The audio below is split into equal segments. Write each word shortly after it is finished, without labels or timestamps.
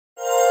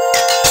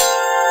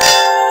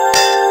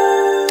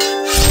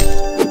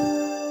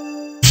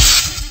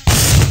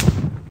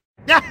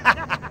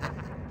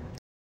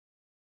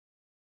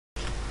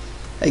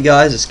Hey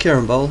guys, it's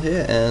Kieran Bowl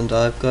here, and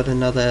I've got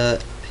another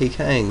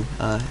pking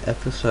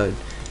episode.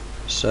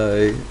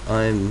 So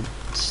I'm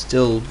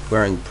still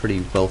wearing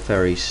pretty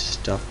welfare-y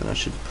stuff, and I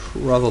should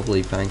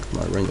probably bank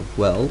my ring of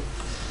well.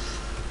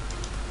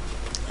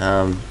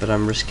 But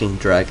I'm risking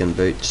dragon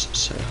boots,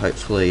 so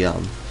hopefully I'll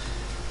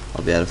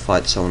be able to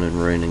fight someone in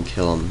rune and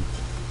kill him,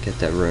 get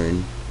that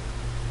rune.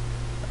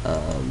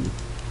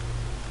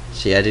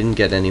 See, I didn't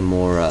get any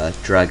more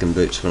dragon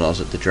boots when I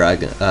was at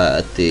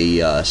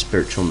the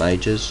spiritual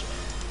mages.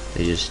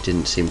 They just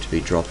didn't seem to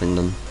be dropping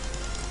them,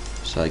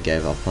 so I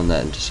gave up on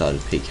that and decided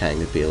pking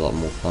would be a lot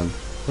more fun.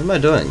 What am I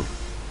doing?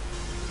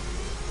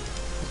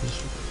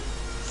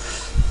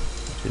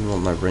 I didn't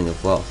want my ring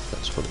of wealth,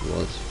 that's what it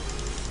was.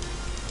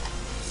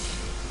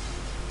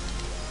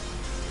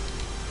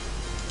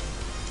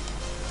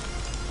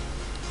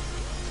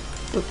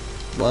 Oop,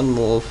 one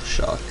more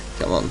shark,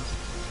 come on.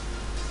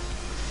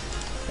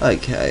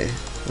 Okay,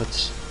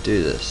 let's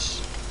do this.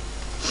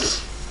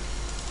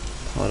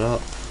 Pot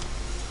up.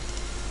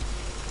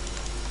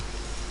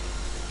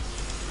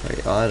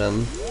 Great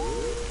item.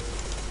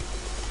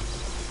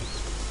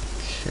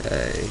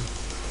 Okay,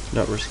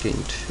 not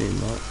risking too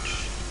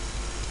much.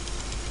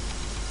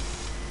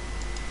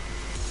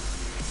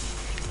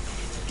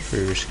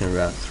 We're risking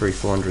about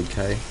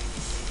 300-400k.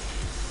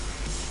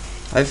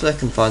 Hopefully I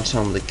can find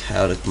someone with a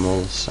chaotic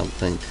maul or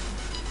something.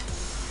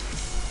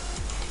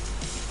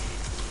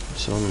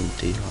 Someone in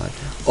D-hide.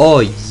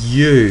 Oh,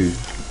 you!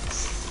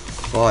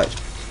 Fight,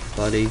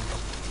 buddy.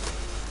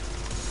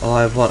 Oh,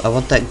 I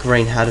want that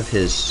green hat of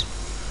his.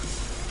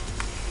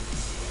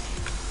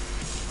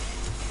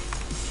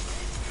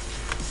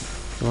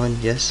 Come on,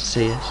 yes,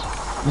 say yes.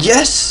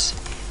 Yes!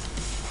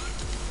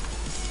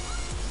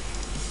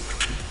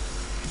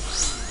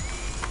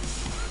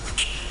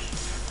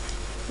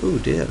 Oh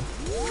dear.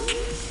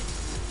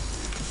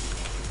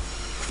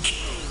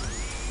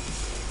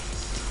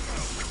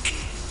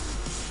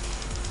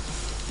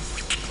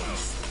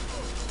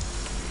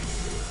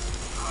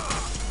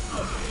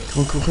 Come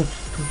on, come on, come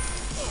on.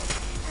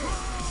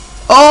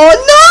 Oh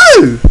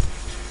no!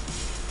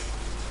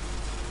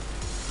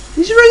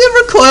 His ring of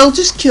recoil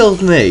just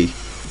killed me.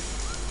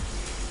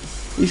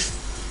 You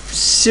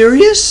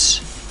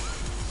serious?